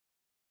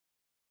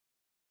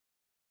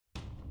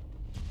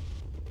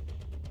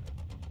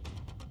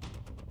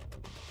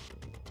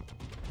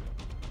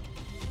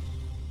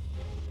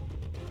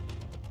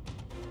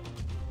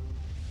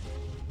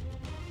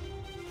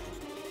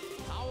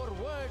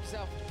words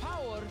have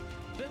power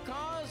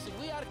because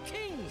we are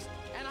kings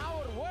and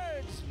our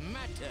words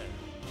matter.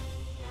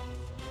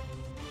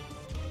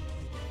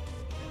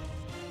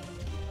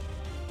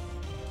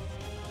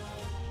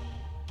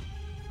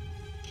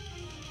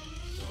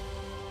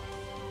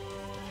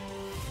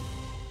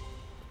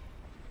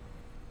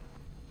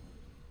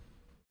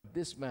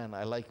 This man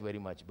I like very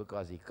much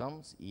because he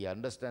comes, he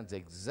understands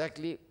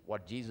exactly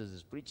what Jesus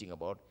is preaching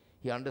about.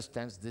 He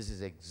understands this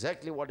is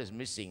exactly what is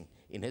missing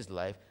in his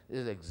life. This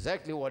is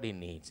exactly what he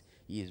needs.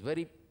 He is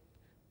very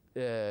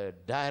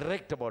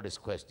direct about his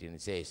question. He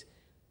says,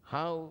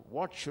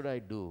 what should I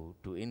do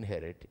to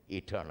inherit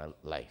eternal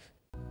life?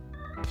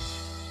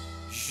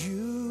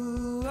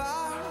 You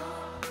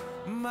are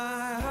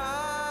my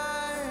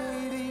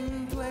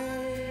hiding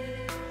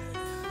place.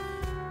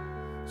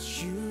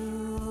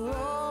 You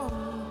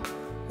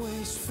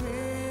always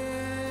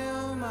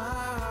fill my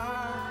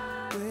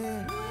heart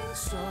with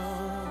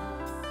song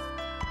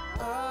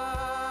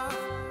of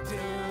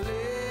deliverance.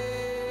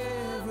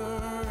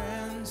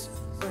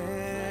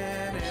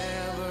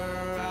 Whenever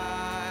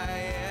I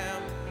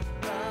am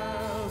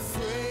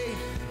afraid,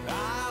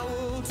 I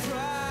will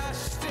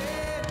trust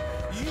in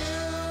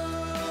you.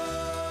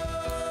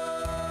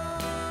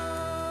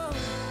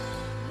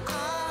 I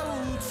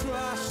will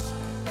trust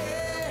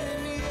in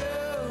you.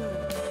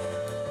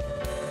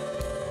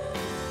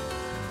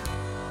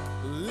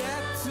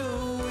 Let the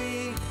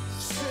weak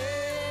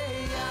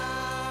say I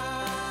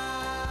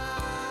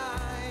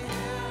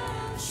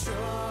am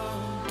strong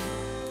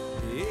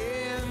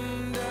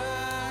in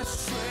the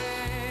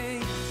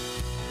strength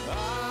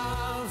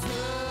of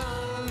the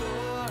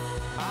Lord.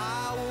 I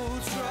will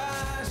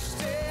trust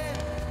in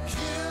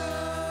you.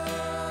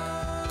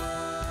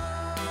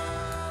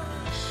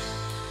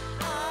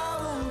 I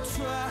will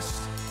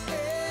trust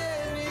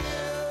in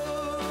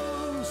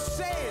you.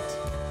 Say it.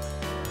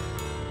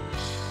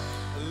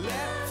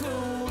 Let the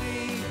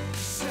weak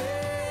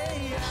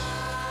say I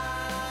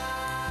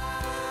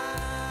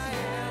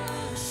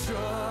am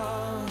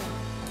strong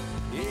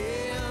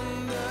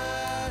in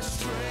the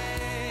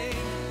strength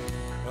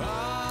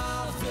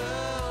of the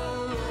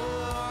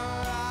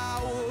Lord.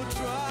 I will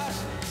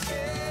trust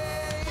in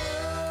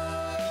you.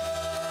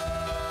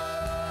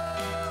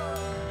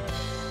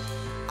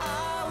 I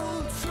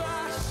will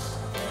trust.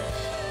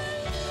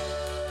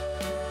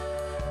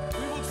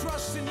 We will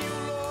trust in you,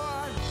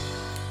 Lord.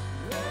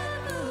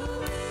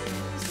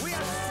 We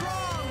are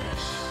strong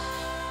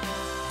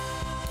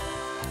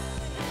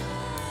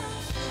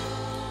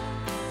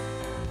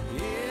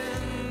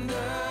in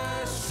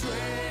the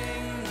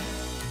strength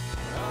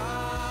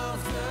of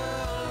the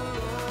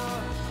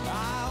Lord. I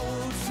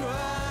will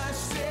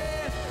trust in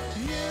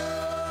you.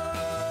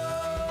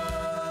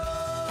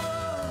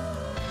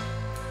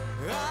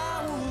 I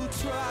will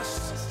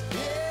trust in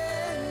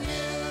you.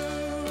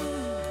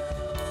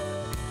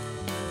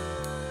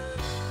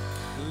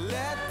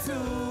 Let the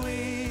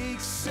weak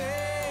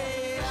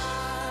say I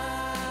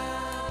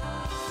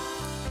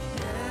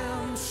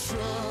am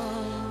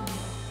strong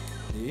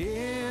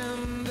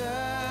in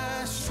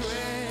the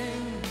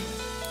strength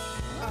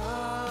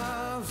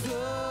of the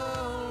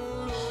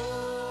Lord.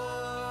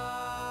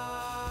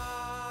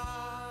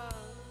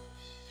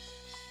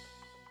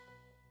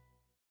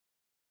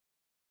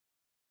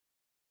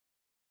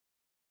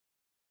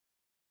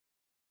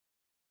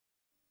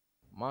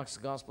 Mark's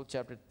Gospel,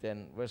 chapter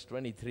 10, verse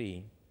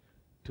 23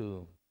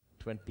 to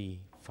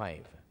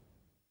 25.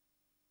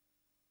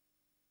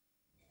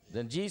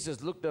 Then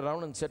Jesus looked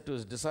around and said to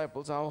his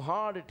disciples, how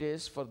hard it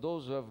is for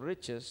those who have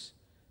riches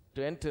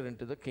to enter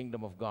into the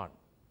kingdom of God.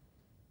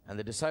 And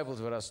the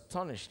disciples were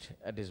astonished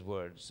at his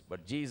words.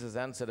 But Jesus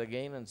answered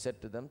again and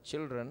said to them,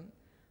 children,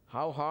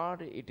 how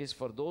hard it is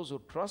for those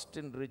who trust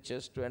in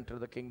riches to enter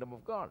the kingdom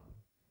of God.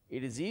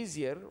 It is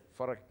easier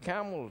for a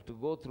camel to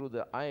go through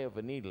the eye of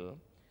a needle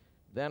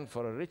than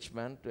for a rich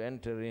man to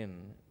enter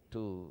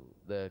into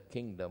the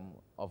kingdom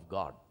of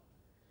God.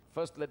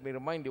 First, let me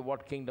remind you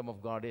what kingdom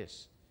of God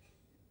is.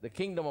 The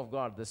kingdom of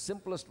God, the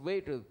simplest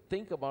way to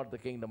think about the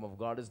kingdom of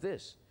God is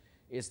this.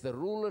 It's the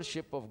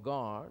rulership of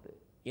God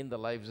in the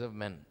lives of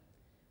men.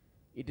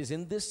 It is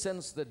in this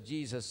sense that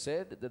Jesus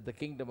said that the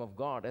kingdom of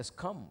God has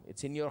come.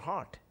 It's in your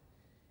heart.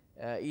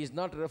 He is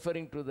not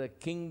referring to the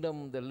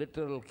kingdom, the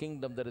literal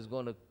kingdom that is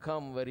going to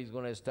come where he's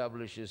going to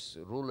establish his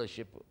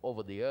rulership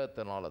over the earth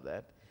and all of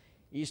that.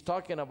 He's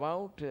talking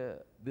about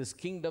this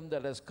kingdom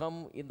that has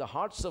come in the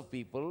hearts of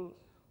people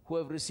who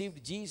have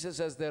received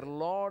Jesus as their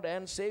Lord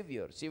and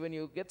Savior. See, when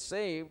you get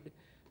saved,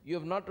 you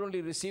have not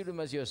only received Him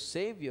as your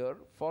Savior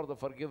for the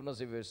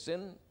forgiveness of your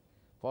sin,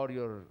 for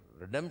your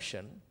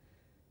redemption,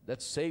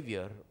 that's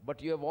Savior,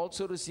 but you have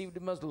also received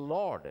Him as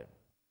Lord.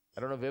 I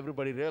don't know if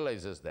everybody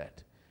realizes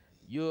that.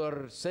 You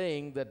are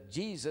saying that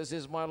Jesus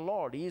is my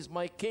Lord, He is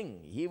my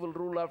King, He will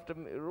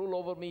rule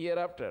over me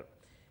hereafter.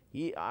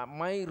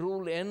 My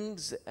rule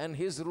ends and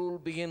His rule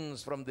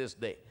begins from this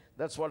day.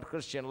 That's what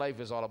Christian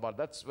life is all about.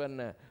 That's when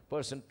a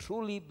person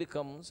truly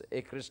becomes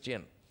a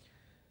Christian.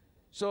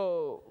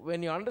 So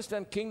when you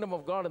understand kingdom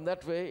of God in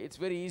that way, it's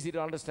very easy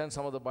to understand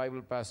some of the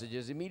Bible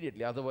passages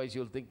immediately. Otherwise,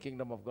 you'll think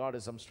kingdom of God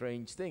is some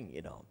strange thing,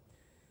 you know.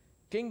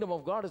 Kingdom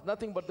of God is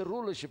nothing but the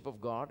rulership of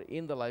God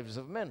in the lives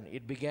of men.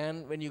 It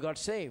began when you got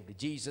saved.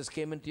 Jesus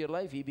came into your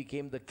life. He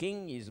became the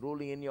king. He's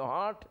ruling in your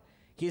heart.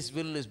 His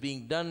will is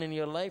being done in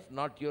your life,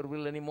 not your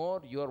will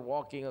anymore. You are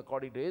walking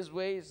according to His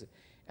ways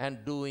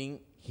and doing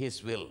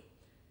His will.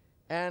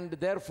 And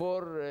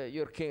therefore,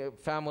 your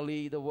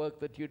family, the work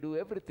that you do,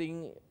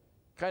 everything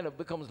kind of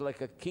becomes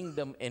like a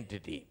kingdom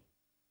entity.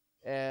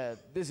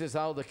 This is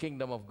how the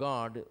kingdom of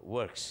God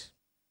works.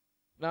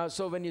 Now,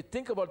 so when you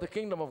think about the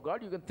kingdom of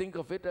God, you can think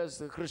of it as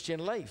the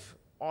Christian life,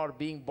 or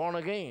being born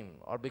again,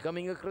 or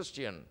becoming a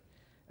Christian.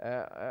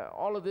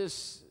 All of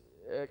this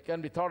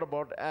can be thought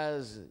about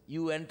as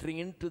you entering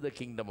into the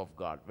kingdom of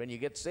God. When you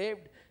get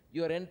saved,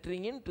 you are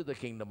entering into the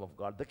kingdom of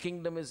God. The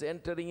kingdom is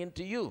entering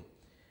into you.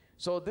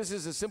 So this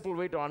is a simple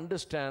way to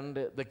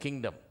understand the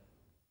kingdom.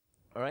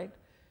 All right?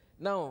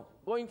 Now,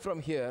 going from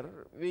here,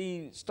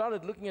 we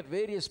started looking at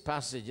various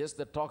passages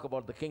that talk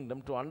about the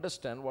kingdom to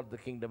understand what the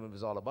kingdom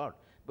is all about.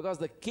 Because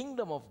the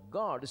kingdom of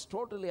God is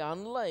totally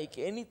unlike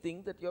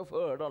anything that you have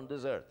heard on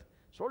this earth.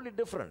 It's totally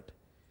different.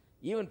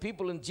 Even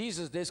people in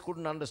Jesus' days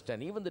couldn't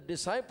understand. Even the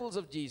disciples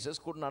of Jesus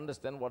couldn't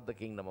understand what the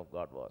kingdom of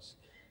God was.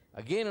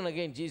 Again and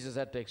again, Jesus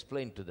had to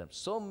explain to them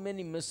so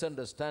many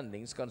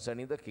misunderstandings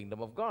concerning the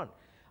kingdom of God.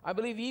 I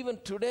believe even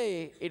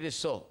today it is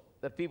so,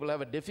 that people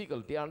have a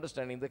difficulty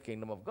understanding the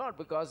kingdom of God,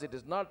 because it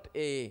is not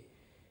a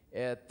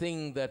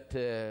thing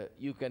that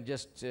you can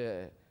just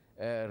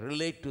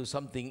relate to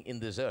something in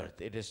this earth.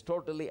 It is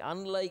totally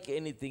unlike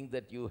anything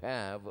that you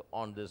have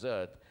on this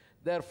earth.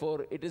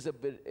 Therefore, it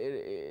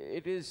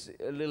is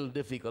a little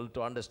difficult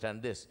to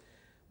understand this.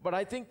 But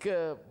I think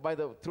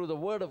through the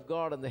Word of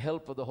God and the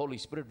help of the Holy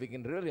Spirit, we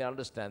can really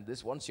understand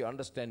this. Once you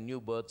understand new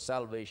birth,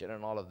 salvation,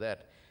 and all of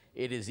that,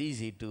 it is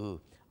easy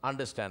to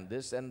understand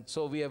this. And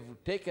so we have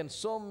taken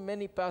so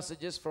many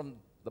passages from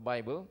the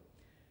Bible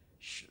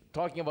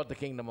talking about the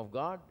kingdom of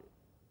God,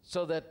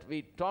 so that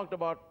we talked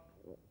about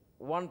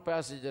one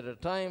passage at a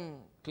time,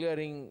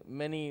 clearing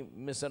many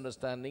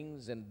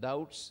misunderstandings and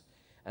doubts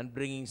and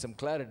bringing some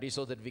clarity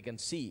so that we can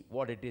see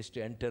what it is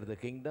to enter the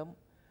kingdom,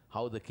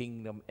 how the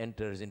kingdom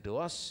enters into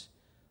us,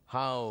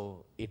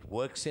 how it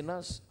works in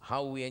us,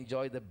 how we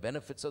enjoy the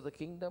benefits of the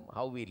kingdom,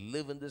 how we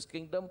live in this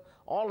kingdom.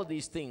 All of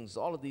these things,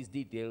 all of these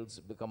details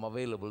become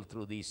available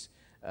through these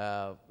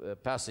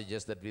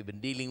passages that we've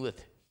been dealing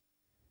with.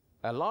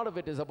 A lot of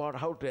it is about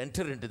how to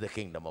enter into the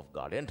kingdom of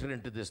God, enter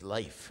into this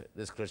life,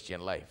 this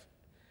Christian life.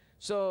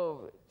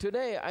 So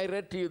today I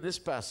read to you this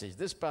passage.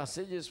 This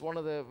passage is one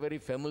of the very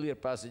familiar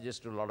passages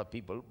to a lot of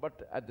people,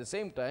 but at the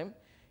same time,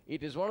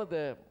 it is one of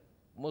the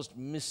most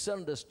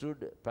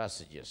misunderstood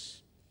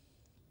passages.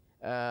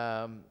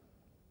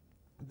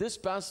 This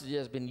passage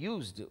has been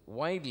used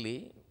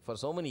widely for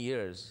so many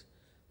years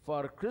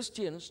for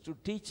Christians to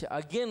teach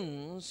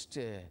against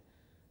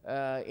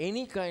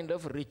any kind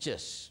of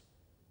riches.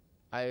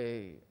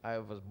 I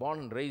was born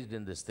and raised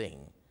in this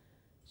thing.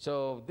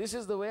 So this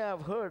is the way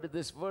I've heard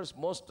this verse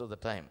most of the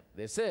time.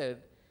 They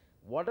said,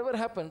 whatever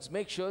happens,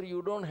 make sure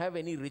you don't have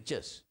any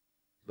riches.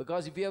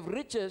 Because if you have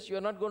riches,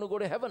 you're not going to go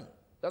to heaven.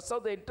 That's how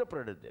they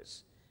interpreted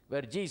this.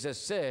 Where Jesus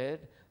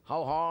said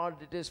how hard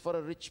it is for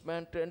a rich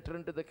man to enter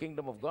into the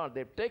kingdom of God.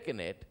 They've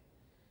taken it.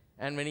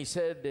 And when he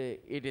said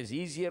it is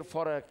easier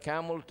for a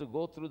camel to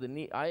go through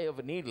the eye of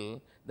a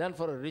needle than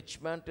for a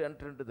rich man to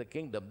enter into the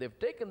kingdom, they've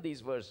taken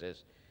these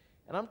verses.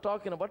 And I'm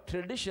talking about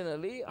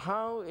traditionally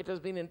how it has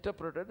been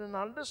interpreted and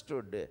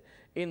understood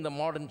in the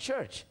modern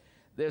church.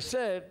 They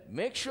said,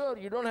 make sure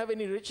you don't have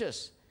any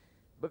riches,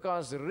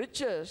 because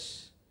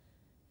riches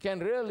can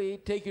really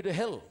take you to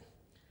hell.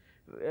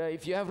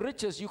 If you have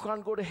riches, you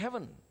can't go to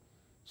heaven.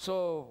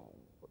 So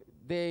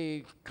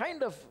they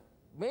kind of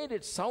made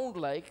it sound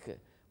like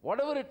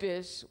whatever it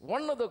is,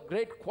 one of the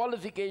great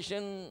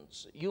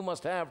qualifications you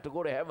must have to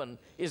go to heaven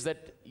is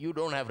that you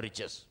don't have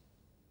riches.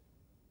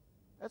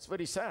 That's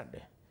very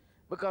sad,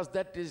 because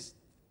that is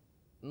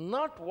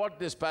not what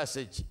this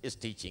passage is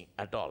teaching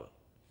at all.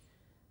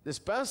 This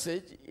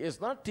passage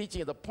is not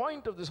teaching. The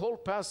point of this whole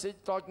passage,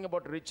 talking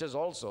about riches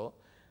also,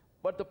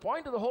 but the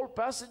point of the whole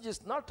passage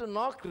is not to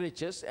knock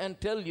riches and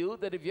tell you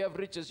that if you have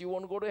riches, you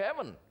won't go to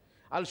heaven.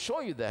 I'll show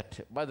you that.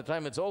 By the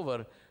time it's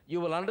over,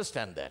 you will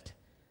understand that.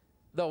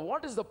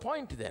 What is the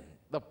point then?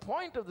 The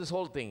point of this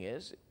whole thing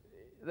is,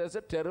 there's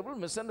a terrible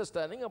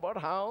misunderstanding about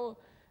how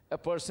a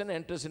person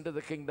enters into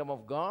the kingdom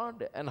of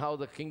God and how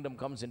the kingdom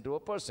comes into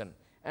a person.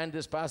 And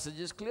this passage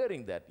is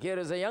clearing that. Here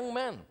is a young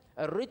man,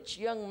 a rich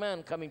young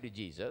man coming to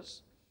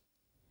Jesus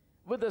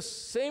with the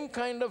same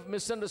kind of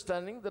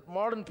misunderstanding that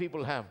modern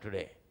people have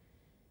today.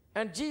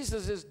 And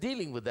Jesus is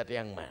dealing with that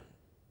young man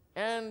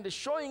and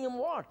showing him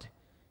what?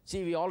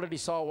 See, we already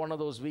saw one of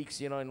those weeks,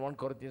 in 1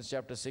 Corinthians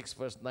chapter 6,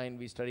 verse 9,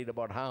 we studied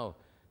about how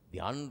the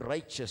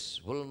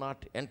unrighteous will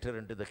not enter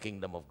into the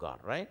kingdom of God,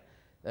 right?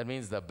 That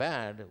means the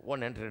bad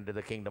won't enter into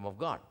the kingdom of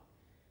God.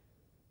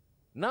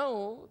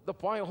 Now, the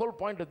whole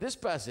point of this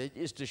passage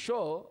is to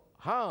show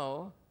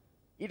how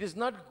It is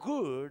not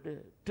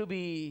good to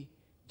be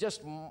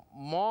just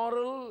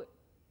moral,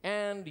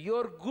 and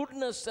your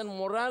goodness and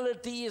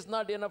morality is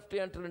not enough to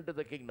enter into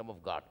the kingdom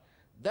of God.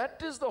 That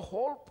is the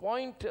whole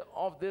point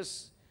of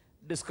this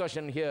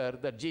discussion here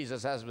that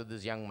Jesus has with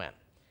this young man.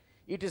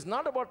 It is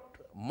not about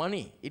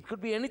money. It could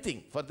be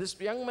anything. For this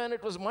young man,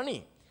 it was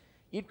money.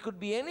 It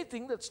could be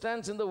anything that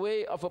stands in the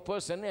way of a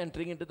person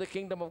entering into the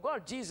kingdom of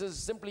God. Jesus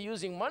is simply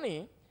using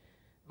money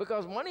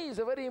because money is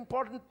a very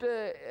important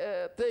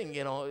thing,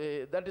 you know.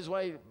 That is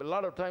why a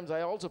lot of times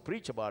I also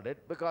preach about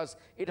it, because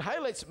it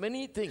highlights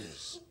many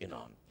things, you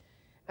know.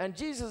 And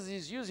Jesus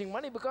is using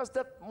money because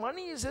that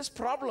money is his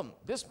problem,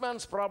 this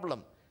man's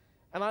problem.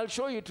 And I'll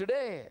show you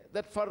today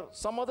that for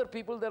some other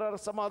people there are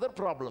some other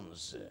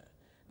problems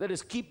that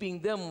is keeping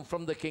them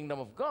from the kingdom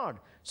of God.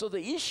 So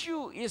the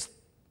issue is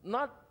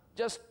not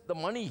just the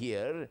money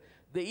here.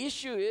 The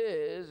issue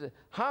is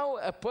how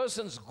a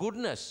person's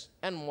goodness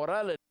and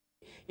morality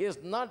is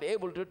not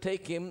able to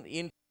take him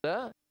into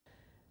the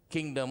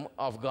kingdom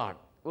of God.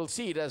 We'll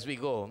see it as we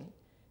go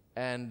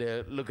and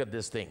look at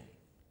this thing.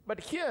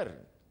 But here,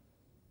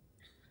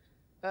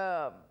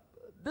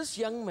 this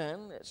young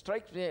man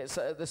strikes me,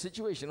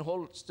 the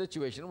whole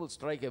situation will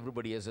strike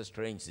everybody as a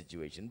strange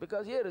situation,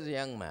 because here is a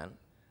young man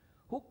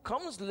who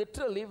comes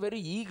literally very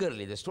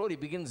eagerly. The story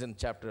begins in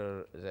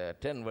chapter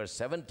 10, verse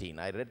 17.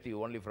 I read to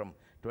you only from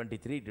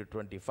 23 to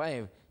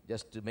 25,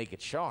 just to make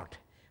it short.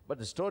 But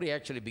the story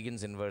actually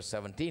begins in verse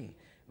 17,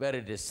 where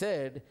it is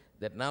said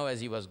that now as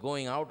he was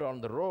going out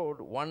on the road,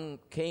 one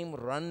came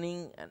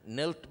running and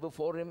knelt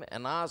before him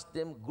and asked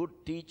him, "Good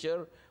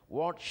teacher,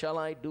 what shall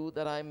I do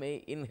that I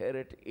may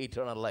inherit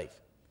eternal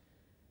life?"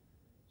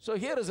 So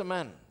here is a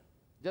man,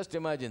 just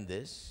imagine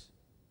this.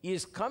 He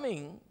is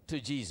coming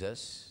to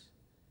Jesus.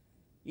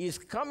 He is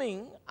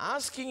coming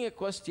asking a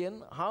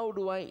question, how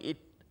do I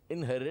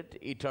inherit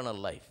eternal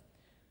life?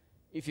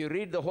 If you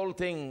read the whole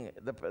thing,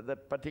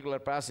 that particular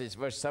passage,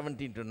 verse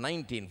 17 to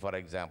 19, for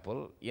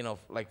example, you know,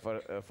 like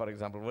for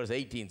example, verse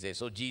 18 says,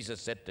 so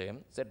Jesus said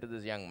to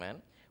this young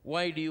man,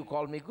 "Why do you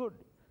call me good?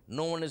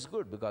 No one is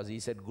good," because he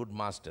said, "Good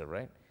master,"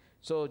 right?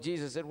 So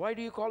Jesus said, "Why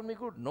do you call me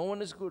good? No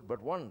one is good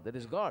but one, that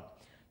is God.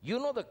 You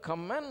know the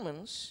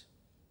commandments.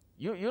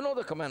 You know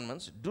the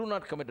commandments. Do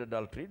not commit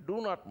adultery.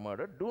 Do not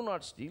murder. Do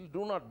not steal.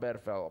 Do not bear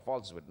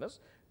false witness.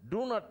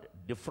 Do not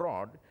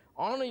defraud.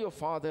 Honor your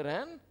father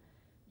and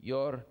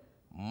your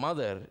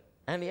mother."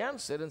 And he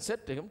answered and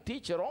said to him,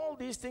 "Teacher, all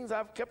these things I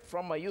have kept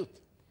from my youth."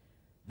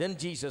 Then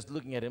Jesus,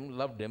 looking at him,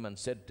 loved him and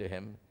said to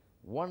him,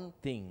 "One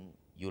thing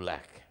you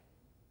lack.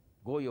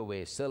 Go your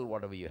way, sell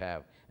whatever you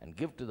have, and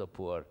give to the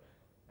poor,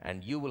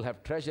 and you will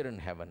have treasure in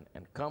heaven.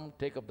 And come,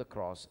 take up the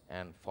cross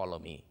and follow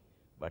me."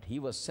 But he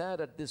was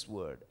sad at this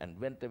word and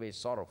went away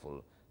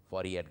sorrowful,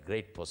 for he had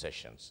great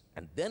possessions.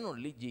 And then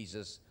only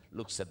Jesus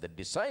looks at the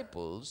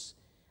disciples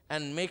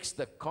and makes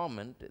the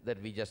comment that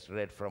we just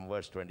read from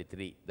verse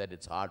 23, that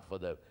it's hard for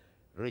the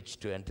rich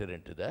to enter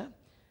into the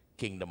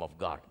kingdom of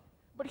God.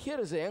 But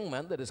here is a young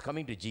man that is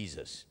coming to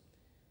Jesus.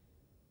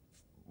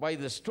 By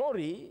the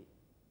story,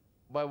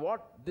 by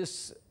what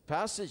this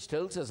passage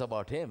tells us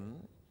about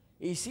him,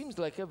 he seems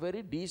like a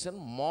very decent,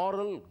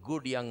 moral,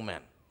 good young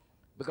man.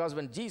 Because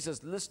when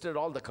Jesus listed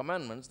all the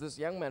commandments, this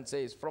young man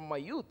says, "From my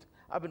youth,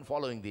 I've been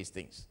following these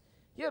things."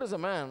 Here is a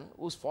man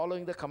who's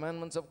following the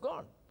commandments of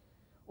God,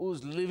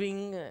 who's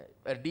living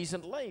a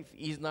decent life.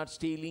 He's not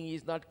stealing,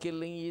 he's not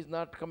killing, he's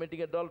not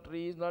committing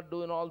adultery, he's not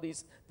doing all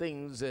these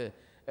things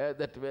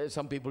that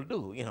some people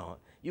do, you know.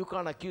 You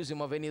can't accuse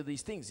him of any of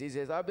these things. He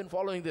says, "I've been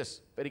following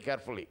this very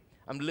carefully.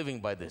 I'm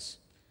living by this."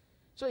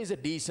 So he's a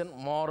decent,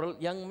 moral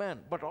young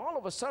man. But all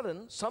of a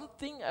sudden,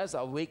 something has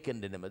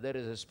awakened in him. There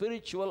is a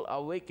spiritual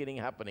awakening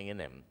happening in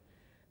him.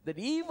 That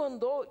even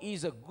though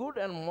he's a good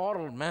and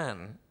moral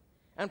man,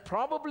 and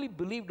probably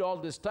believed all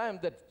this time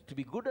that to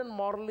be good and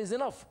moral is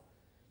enough.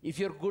 If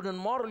you're good and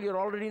moral, you're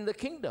already in the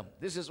kingdom.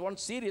 This is one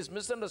serious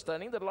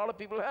misunderstanding that a lot of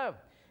people have.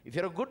 If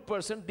you're a good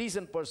person,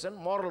 decent person,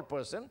 moral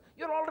person,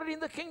 you're already in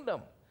the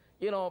kingdom.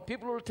 You know,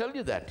 people will tell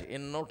you that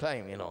in no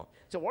time, you know.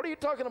 So what are you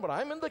talking about?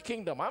 I'm in the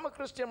kingdom. I'm a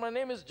Christian. My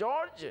name is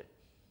George.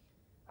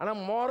 And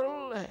I'm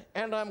moral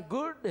and I'm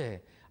good.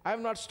 I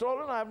have not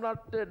stolen. I have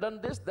not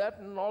done this, that,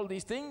 and all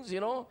these things, you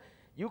know.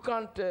 You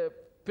can't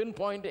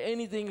pinpoint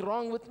anything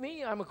wrong with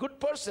me. I'm a good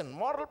person,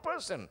 moral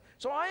person.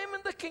 So I am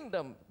in the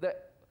kingdom.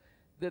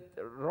 The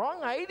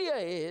wrong idea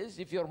is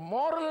if you're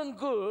moral and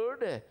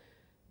good,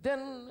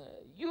 then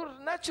you're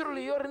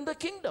in the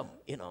kingdom,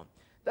 you know.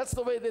 That's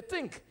the way they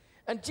think.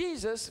 And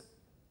Jesus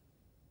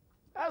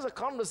has a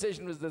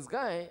conversation with this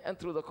guy, and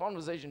through the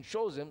conversation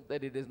shows him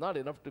that it is not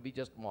enough to be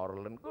just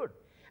moral and good.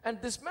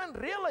 And this man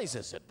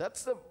realizes it.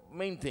 That's the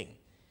main thing.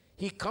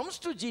 He comes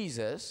to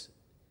Jesus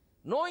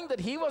knowing that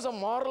he was a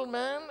moral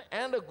man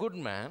and a good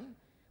man,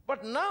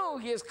 but now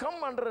he has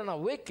come under an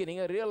awakening,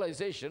 a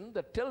realization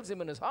that tells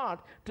him in his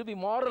heart to be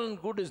moral and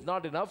good is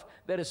not enough.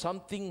 There is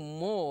something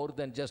more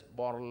than just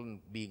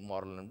being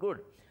moral and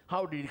good.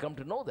 How did he come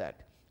to know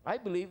that? I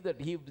believe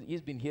that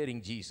he's been hearing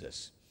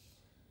Jesus.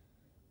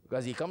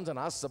 Because he comes and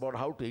asks about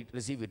how to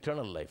receive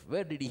eternal life.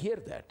 Where did he hear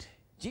that?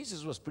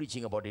 Jesus was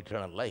preaching about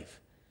eternal life.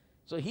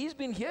 So he's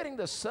been hearing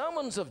the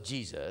sermons of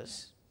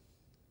Jesus,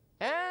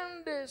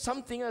 and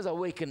something has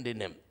awakened in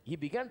him. He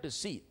began to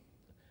see.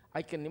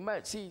 I can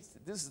imagine, see,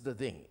 this is the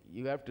thing.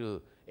 You have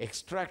to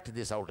extract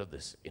this out of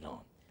this,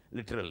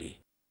 literally.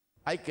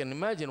 I can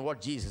imagine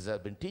what Jesus has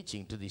been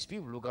teaching to these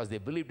people because they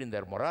believed in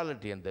their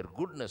morality and their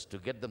goodness to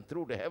get them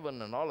through to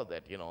heaven and all of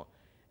that,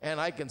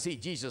 And I can see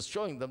Jesus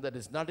showing them that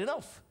it's not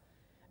enough.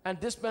 And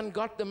this man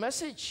got the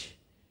message.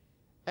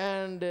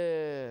 And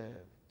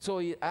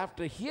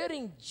after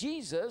hearing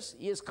Jesus,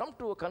 he has come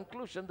to a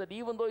conclusion that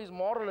even though he's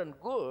moral and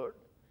good,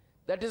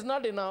 that is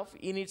not enough.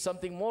 He needs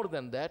something more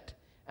than that.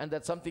 And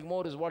that something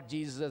more is what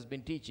Jesus has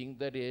been teaching,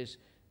 that is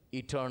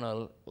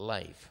eternal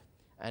life.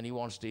 And he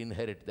wants to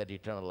inherit that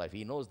eternal life.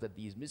 He knows that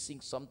he is missing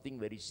something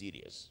very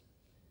serious.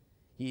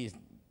 He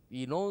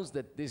knows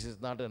that this is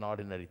not an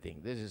ordinary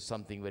thing. This is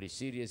something very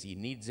serious. He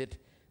needs it.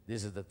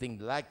 This is the thing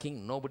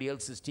lacking. Nobody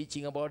else is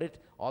teaching about it.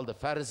 All the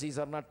Pharisees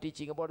are not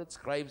teaching about it.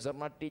 Scribes are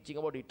not teaching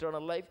about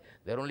eternal life.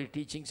 They're only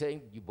teaching,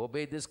 saying, you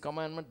obey this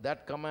commandment,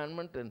 that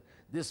commandment, and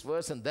this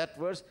verse and that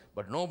verse.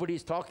 But nobody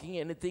is talking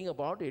anything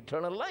about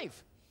eternal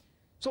life.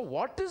 So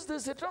what is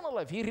this eternal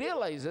life? He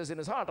realizes in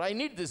his heart, I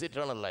need this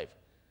eternal life.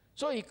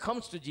 So he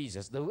comes to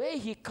Jesus. The way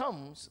he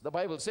comes, the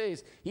Bible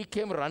says, he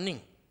came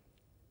running.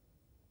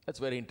 That's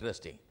very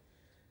interesting.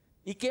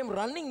 He came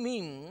running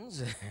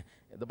means,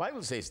 the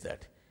Bible says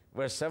that.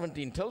 Verse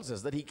 17 tells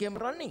us that he came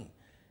running.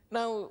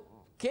 Now,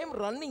 came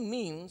running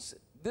means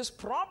this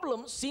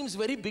problem seems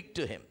very big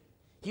to him.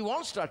 He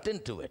wants to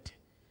attend to it.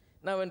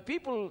 Now, when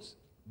people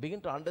begin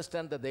to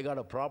understand that they got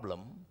a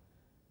problem,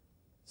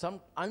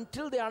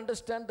 until they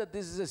understand that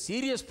this is a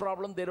serious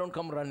problem, they don't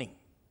come running.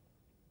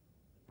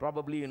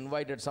 Probably you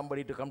invited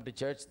somebody to come to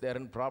church, they're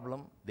in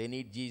problem, they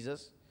need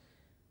Jesus.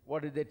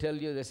 What did they tell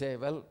you? They say,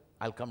 well,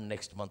 I'll come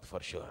next month for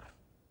sure.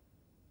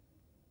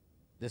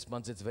 This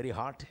month it's very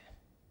hot.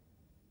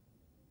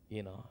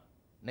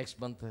 Next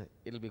month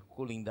it'll be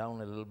cooling down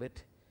a little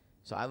bit.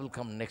 So I will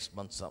come next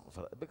month.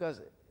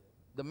 Because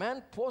the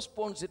man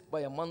postpones it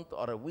by a month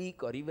or a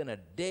week or even a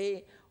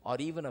day or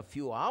even a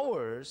few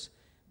hours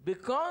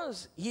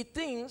because he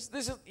thinks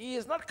he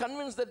is not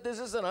convinced that this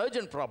is an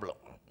urgent problem.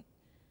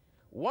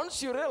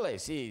 Once you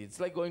realize, it's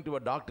like going to a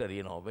doctor,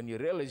 when you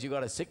realize you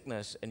got a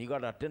sickness and you got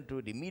to attend to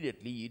it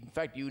immediately. In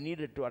fact, you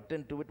needed to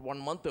attend to it 1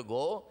 month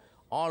ago.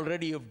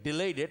 Already you've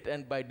delayed it,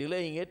 and by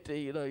delaying it,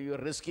 you're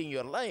risking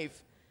your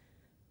life.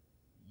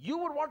 You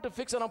would want to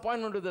fix an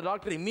appointment with the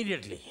doctor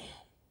immediately.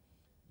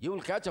 You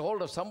will catch a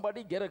hold of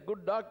somebody, get a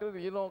good doctor,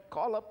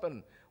 call up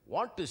and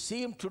want to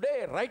see him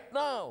today, right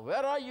now.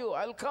 Where are you?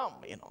 I'll come,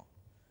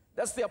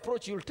 That's the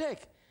approach you'll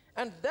take.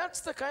 And that's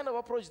the kind of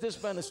approach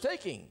this man is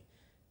taking.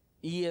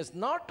 He has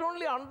not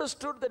only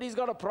understood that he's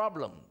got a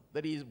problem,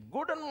 that he's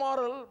good and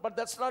moral, but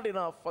that's not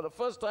enough. For the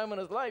first time in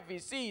his life, he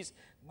sees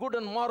good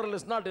and moral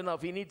is not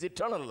enough. He needs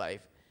eternal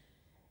life.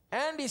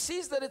 And he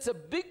sees that it's a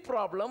big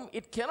problem.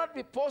 It cannot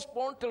be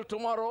postponed till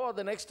tomorrow or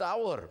the next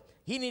hour.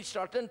 He needs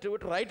to attend to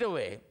it right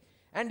away.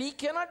 And he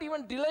cannot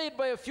even delay it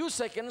by a few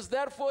seconds.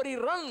 Therefore, he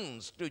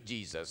runs to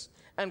Jesus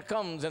and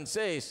comes and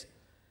says,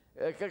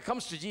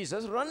 comes to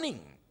Jesus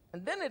running.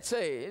 And then it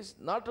says,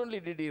 not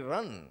only did he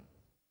run,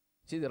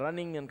 see, the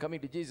running and coming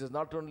to Jesus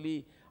not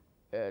only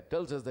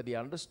tells us that he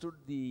understood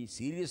the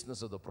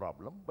seriousness of the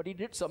problem, but he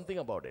did something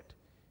about it.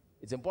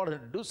 It's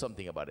important to do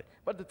something about it.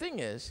 But the thing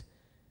is,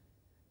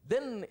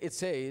 then it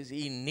says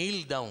he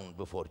kneeled down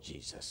before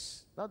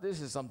Jesus. Now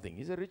this is something.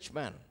 He's a rich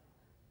man.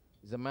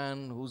 He's a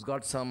man who's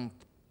got some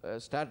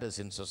status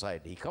in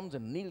society. He comes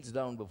and kneels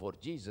down before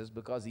Jesus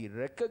because he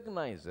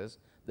recognizes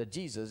that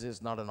Jesus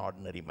is not an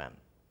ordinary man.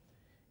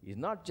 He's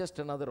not just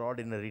another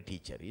ordinary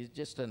teacher. He's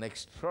just an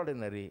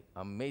extraordinary,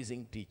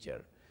 amazing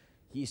teacher.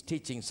 He's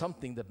teaching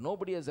something that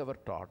nobody has ever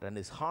taught, and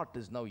his heart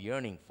is now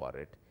yearning for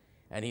it.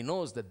 And he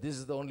knows that this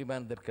is the only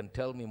man that can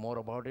tell me more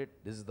about it.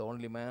 This is the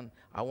only man.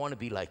 I want to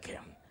be like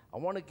him. I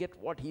want to get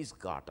what he's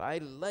got. I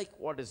like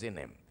what is in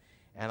him.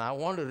 And I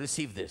want to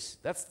receive this.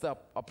 That's the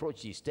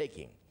approach he's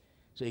taking.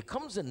 So he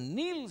comes and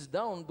kneels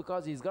down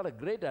because he's got a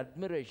great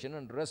admiration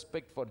and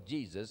respect for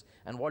Jesus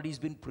and what he's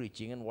been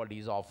preaching and what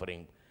he's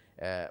offering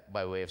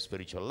by way of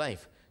spiritual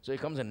life. So he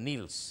comes and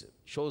kneels,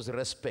 shows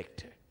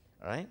respect.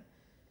 All right?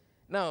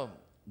 Now,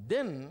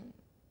 then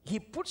he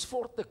puts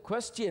forth the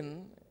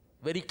question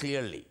very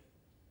clearly.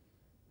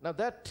 Now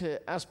that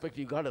aspect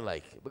you got to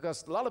like,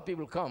 because a lot of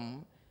people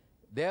come,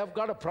 they have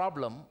got a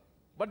problem,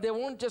 but they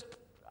won't just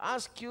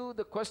ask you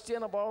the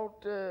question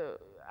about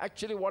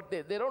actually what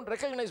they don't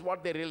recognize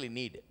what they really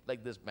need,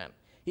 like this man.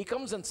 He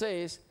comes and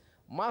says,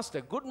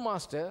 Master, good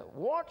master,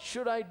 what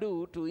should I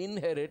do to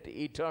inherit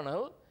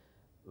eternal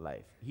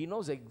life? He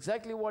knows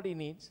exactly what he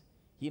needs.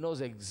 He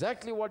knows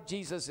exactly what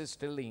Jesus is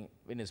telling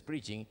in his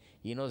preaching.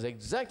 He knows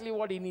exactly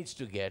what he needs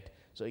to get.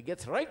 So he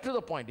gets right to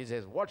the point. He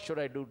says, what should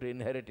I do to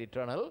inherit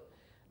eternal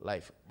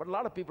life? But a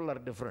lot of people are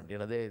different.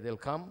 They'll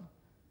come.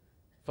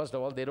 First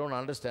of all, they don't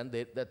understand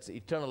that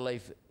eternal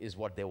life is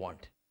what they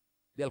want.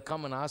 They'll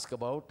come and ask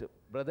about,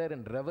 brother,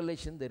 in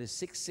Revelation there is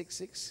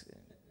 666.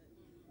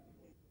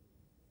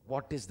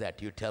 What is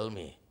that? You tell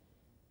me.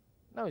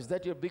 Now, is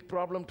that your big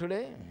problem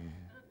today?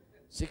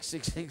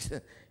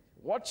 666.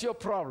 What's your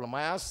problem?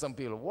 I ask some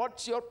people,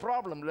 what's your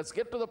problem? Let's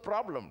get to the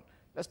problem.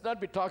 Let's not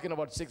be talking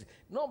about six.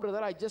 No,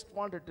 brother, I just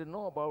wanted to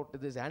know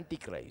about this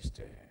Antichrist.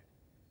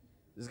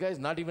 This guy is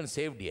not even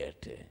saved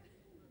yet.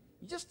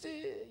 He just,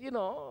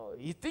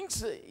 he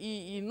thinks,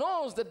 he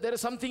knows that there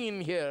is something in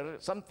here,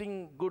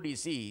 something good he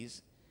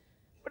sees,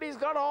 but he's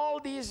got all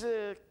these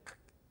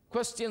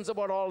questions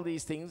about all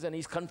these things, and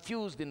he's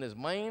confused in his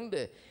mind.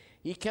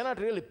 He cannot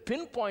really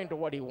pinpoint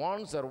what he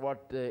wants or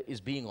what is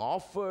being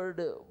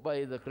offered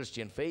by the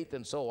Christian faith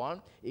and so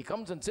on. He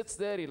comes and sits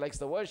there, he likes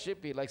the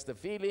worship, he likes the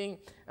feeling,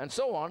 and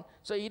so on.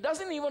 So he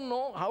doesn't even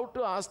know how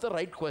to ask the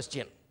right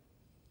question.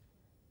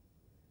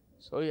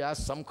 So he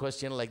asks some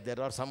question like that,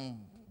 or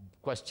some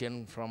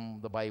question from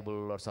the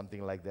Bible or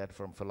something like that,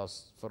 from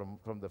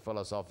the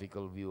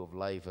philosophical view of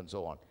life and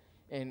so on.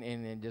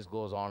 And just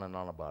goes on and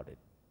on about it.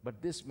 But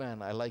this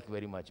man I like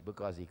very much,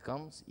 because he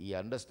comes, he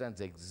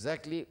understands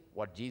exactly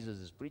what Jesus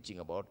is preaching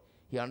about.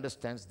 He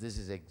understands this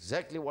is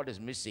exactly what is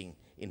missing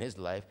in his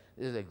life.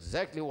 This is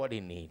exactly what he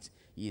needs.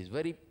 He is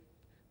very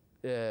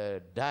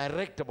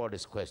direct about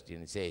his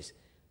question. He says,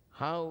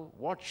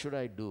 what should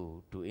I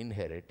do to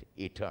inherit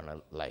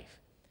eternal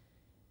life?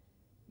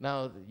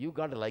 Now, you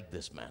got to like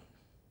this man.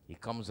 He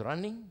comes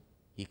running,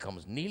 he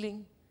comes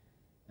kneeling,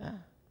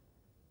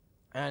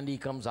 and he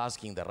comes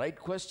asking the right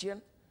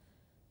question.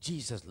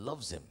 Jesus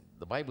loves him.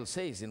 The Bible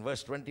says in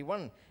verse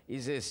 21,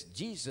 it says,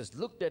 Jesus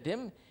looked at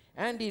him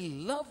and he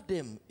loved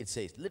him, it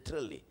says,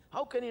 literally.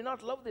 How can he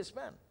not love this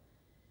man?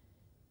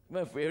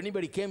 Well, if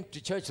anybody came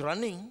to church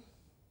running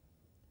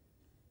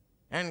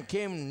and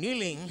came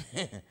kneeling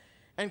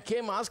and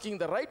came asking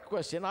the right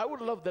question, I would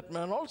love that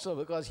man also,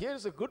 because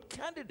here's a good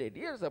candidate.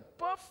 Here's a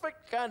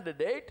perfect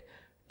candidate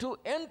to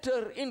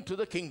enter into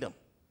the kingdom.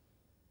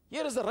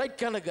 Here is the right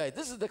kind of guy.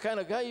 This is the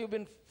kind of guy you've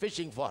been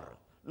fishing for,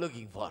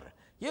 looking for.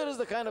 Here is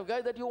the kind of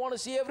guy that you want to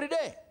see every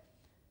day.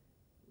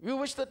 You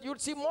wish that you'd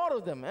see more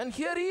of them. And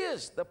here he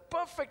is, the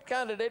perfect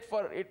candidate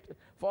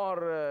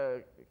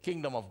for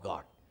kingdom of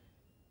God.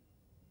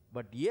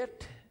 But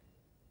yet,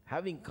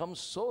 having come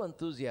so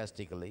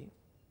enthusiastically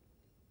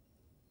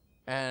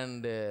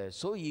and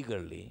so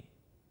eagerly,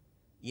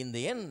 in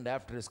the end,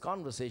 after his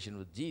conversation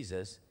with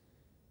Jesus,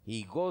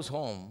 he goes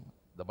home.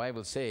 The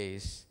Bible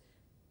says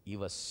he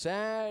was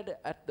sad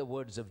at the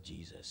words of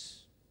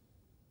Jesus.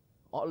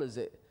 All his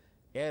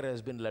air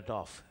has been let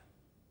off.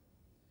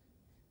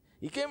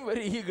 He came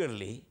very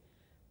eagerly,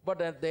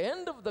 but at the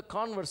end of the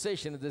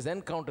conversation, this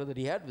encounter that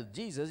he had with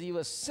Jesus, he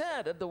was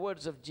sad at the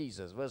words of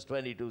Jesus. Verse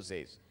 22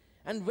 says,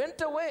 and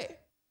went away,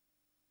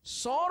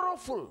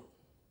 sorrowful,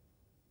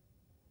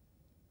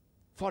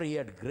 for he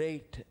had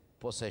great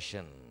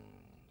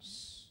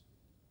possessions.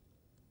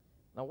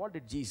 Now, what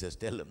did Jesus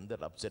tell him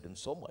that upset him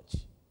so much?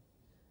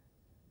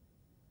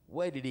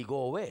 Why did he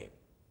go away?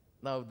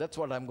 Now, that's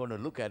what I'm going to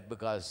look at,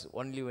 because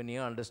only when you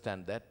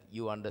understand that,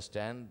 you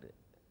understand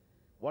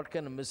what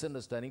kind of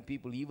misunderstanding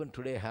people even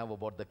today have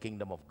about the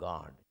kingdom of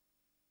God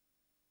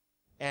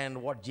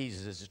and what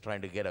Jesus is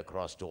trying to get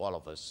across to all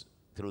of us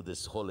through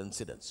this whole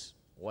incident.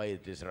 Why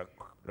it is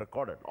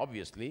recorded.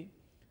 Obviously,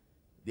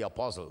 the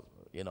apostle,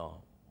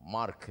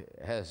 Mark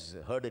has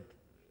heard it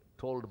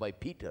told by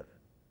Peter.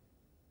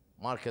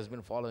 Mark has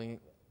been following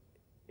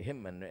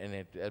him, and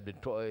it has been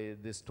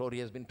this story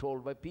has been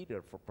told by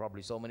Peter for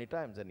probably so many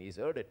times, and he's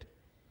heard it.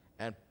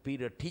 And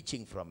Peter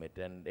teaching from it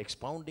and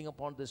expounding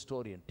upon this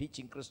story and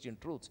teaching Christian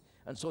truths.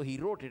 And so he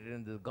wrote it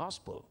in the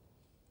gospel.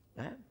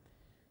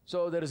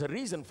 So there is a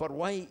reason for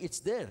why it's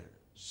there,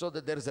 so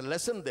that there is a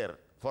lesson there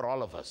for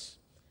all of us.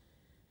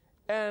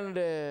 And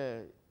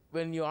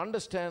when you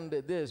understand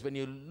this, when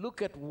you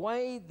look at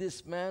why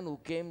this man who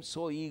came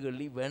so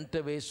eagerly went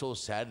away so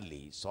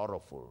sadly,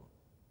 sorrowful,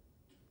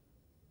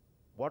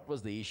 what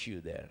was the issue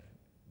there?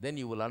 Then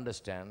you will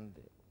understand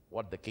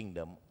what the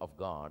kingdom of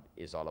God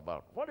is all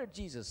about. What did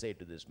Jesus say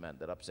to this man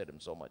that upset him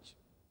so much?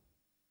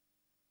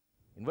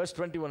 In verse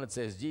 21 it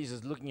says,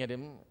 Jesus looking at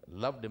him,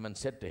 loved him and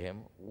said to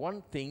him,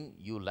 one thing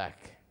you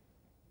lack.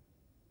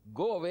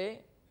 Go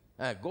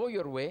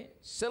your way,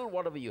 sell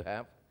whatever you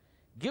have,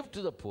 give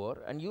to the poor,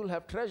 and you'll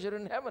have treasure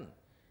in heaven.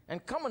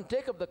 And come and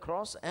take up the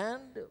cross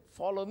and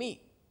follow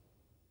me.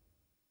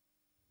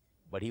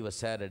 But he was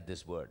sad at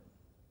this word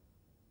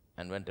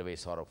and went away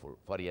sorrowful,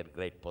 for he had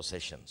great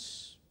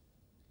possessions.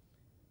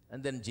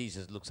 And then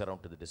Jesus looks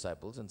around to the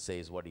disciples and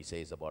says what he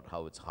says about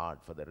how it's hard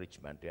for the rich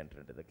man to enter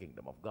into the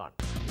kingdom of God.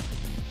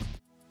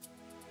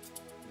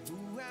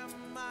 Who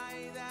am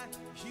I that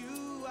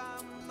you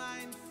are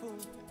mindful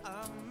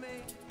of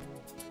me?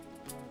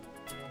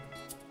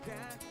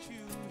 That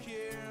you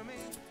hear me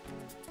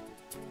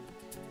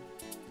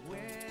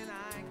when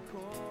I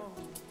call?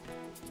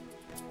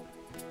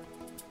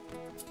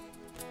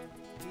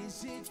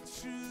 Is it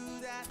true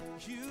that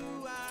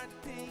you are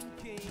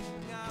thinking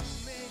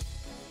of me?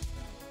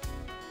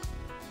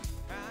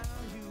 How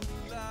you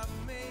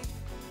love me?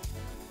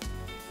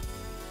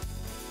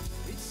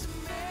 It's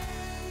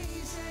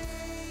amazing.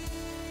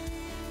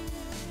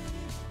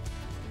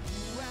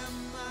 Who am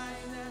I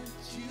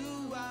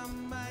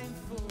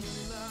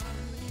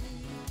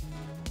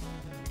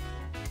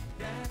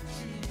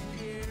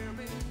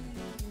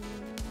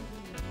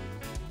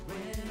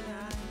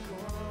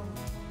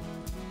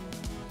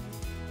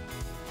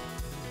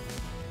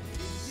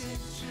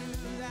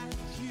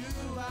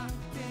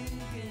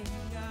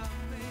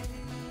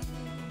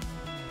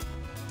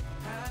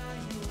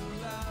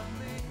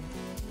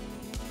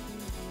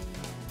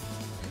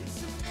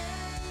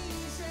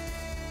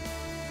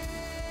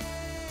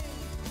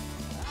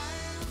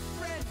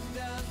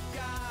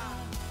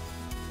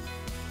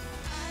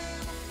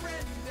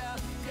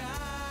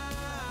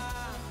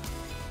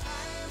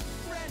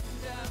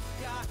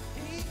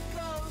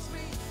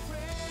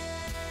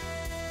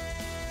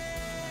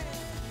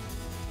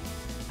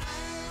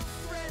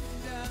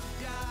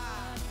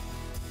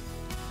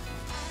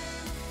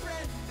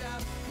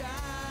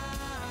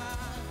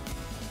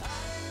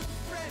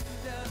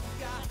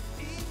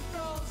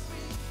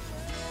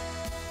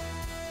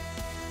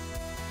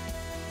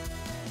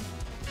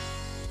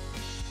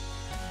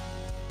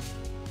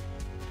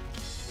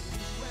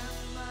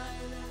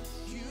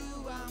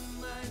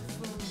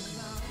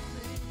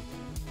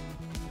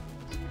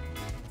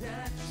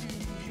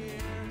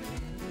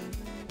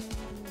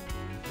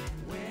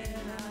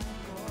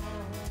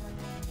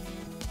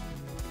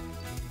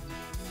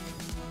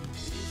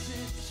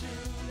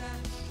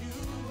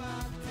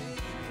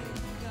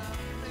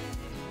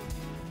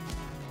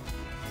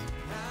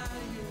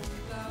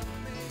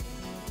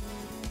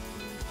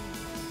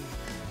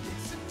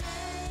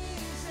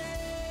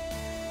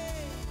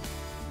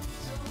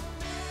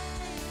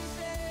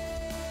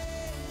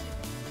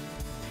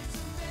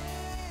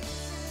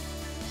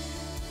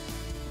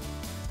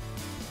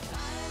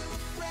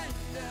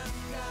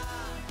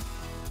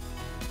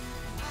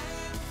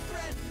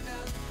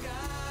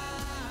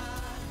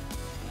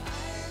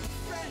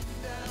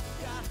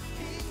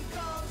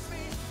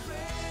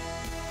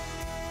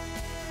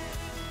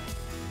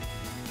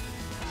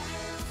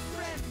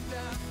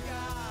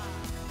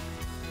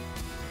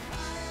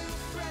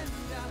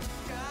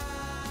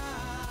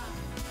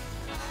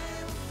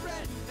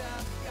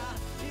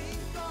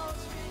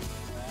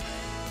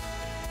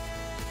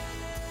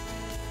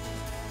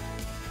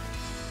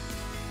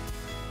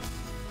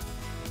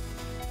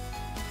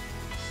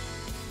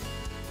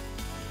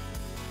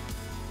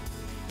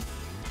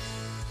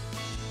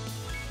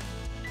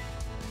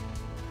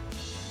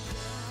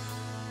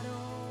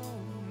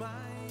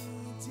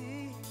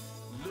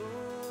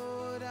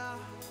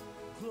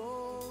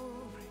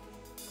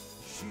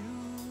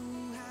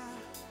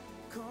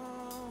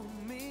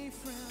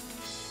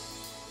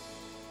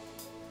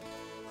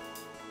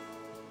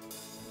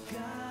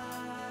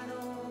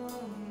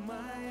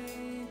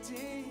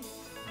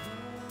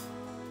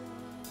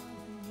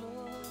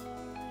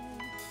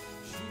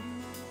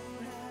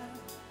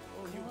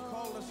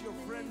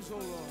friends, O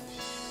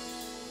Lord.